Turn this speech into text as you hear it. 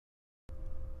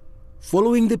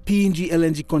Following the PNG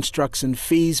LNG construction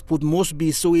phase, Port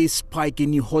Moresby saw a spike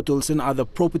in new hotels and other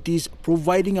properties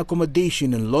providing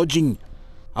accommodation and lodging.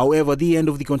 However, the end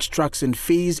of the construction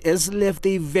phase has left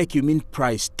a vacuum in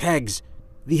price tags.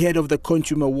 The head of the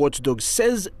consumer watchdog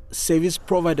says service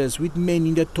providers with many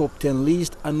in the top 10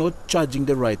 list are not charging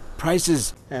the right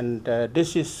prices. And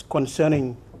this is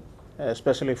concerning,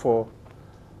 especially for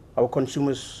our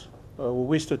consumers who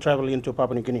wish to travel into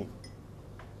Papua New Guinea,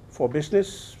 for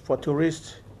business, for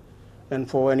tourists, and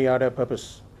for any other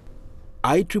purpose.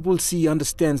 ICCC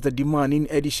understands the demand in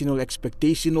additional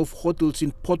expectation of hotels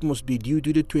in Port Moresby due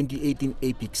to the 2018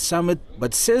 APEC Summit,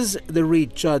 but says the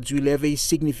rate charge will have a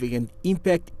significant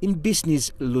impact in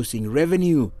business losing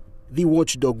revenue. The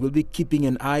watchdog will be keeping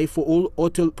an eye for all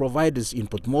hotel providers in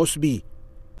Port Moresby.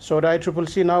 So the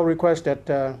ICCC now requests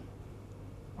that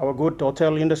our good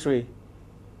hotel industry,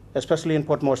 especially in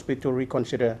Port Moresby, to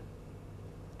reconsider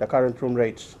the current room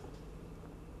rates.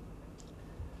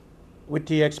 With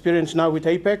the experience now with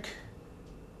APEC,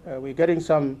 we're getting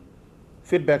some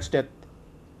feedbacks that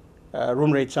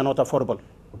room rates are not affordable.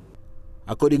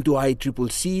 According to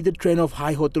ICCC, the trend of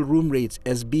high hotel room rates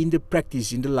has been the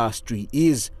practice in the last 3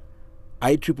 years.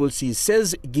 ICCC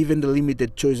says given the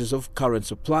limited choices of current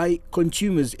supply,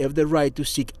 consumers have the right to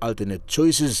seek alternate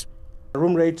choices.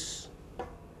 Room rates,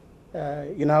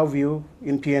 in our view,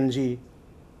 in PNG,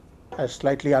 are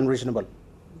slightly unreasonable.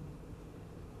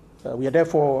 We are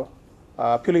therefore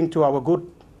appealing to our good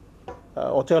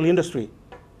hotel industry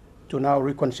to now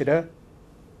reconsider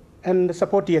and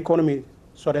support the economy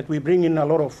so that we bring in a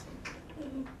lot of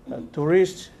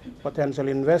tourists, potential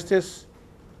investors,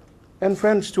 and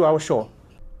friends to our shore.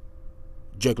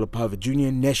 Jack Lopava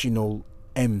Jr., National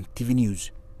EMTV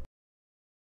News.